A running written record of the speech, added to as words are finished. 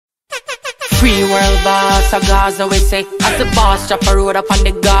Free Worl Boss, a Gaza we say. As the boss drop a road up on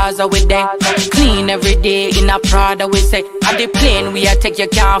the Gaza we there. Clean every day in a Prada we say. At the plane we a take, you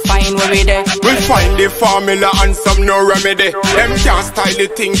can't find where we there. We find the formula and some no remedy. Them can't style the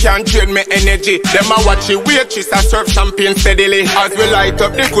thing, can't drain me energy. Them a watch the waitress a serve champagne steadily. As we light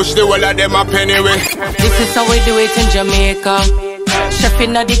up the kush, the whole of them up anyway. This is how we do it in Jamaica. Chef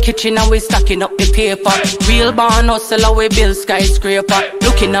in the kitchen and we stacking up the paper. Real born hustler, we build skyscraper.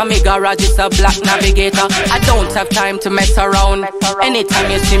 Looking at me garage, it's a black navigator. I don't have time to mess around.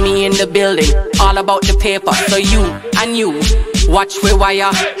 Anytime you see me in the building, all about the paper. So you and you, watch we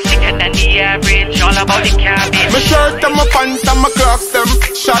wire. Thicker than the average, all about the cabbage. My shirt and my pants and my crocs them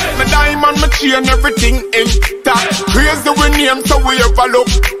shot. My diamond, my chain, everything intact. Crazy we name, so we ever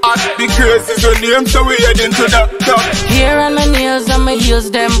look at. The crazy we name, so we heading to the top. Here on my nails and my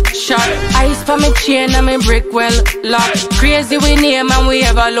heels them shot. Ice for my chain and my brick well locked. Crazy we name and we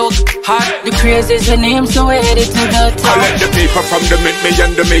ever look hot. The craziest we name, so we headed to the top. Collect the paper from the mint, me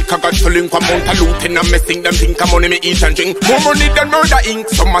and the maker got to link amount of looting and messing. Them think I'm money me eat and drink. More money than murder ink.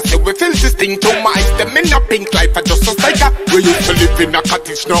 Some say we feel this thing to my eyes. Them in a pink life are just a psycho. We used to live in a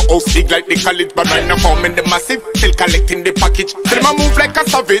cottage, no house big like the college. But right now farm in the massive, still collecting the package. Them a move like a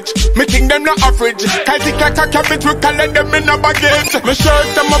savage, me think them not average. Kite like a cabbage, we collect them in a baggage. My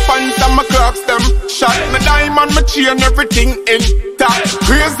shirt and my pants and my crocs them shot. My diamond, my chain, everything intact.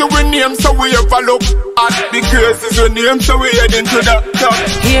 Crazy we name, so we ever look at. The crazy we name, so we heading to the top.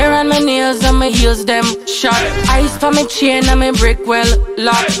 Here on my nails and my heels them shot. Ice for my chain and my brick well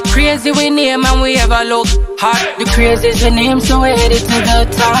locked. Crazy we name and we ever look hot. The craziest we name, so we headed to the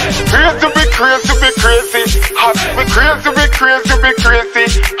top. Crazy, we crazy, we crazy, hot. We crazy, we crazy, we crazy,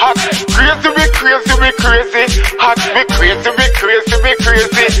 hot. Crazy, we crazy, we crazy, hot. We crazy, we crazy, we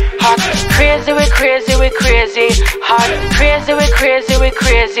crazy, hot. Crazy, we crazy, we crazy, hot. Crazy, we crazy, we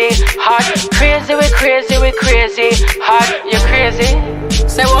crazy, hot. Crazy, we crazy, we crazy, hot. You crazy?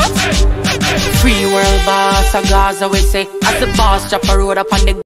 Say what? Free Worl Boss, a Gaza we say. As the boss drop a road up on the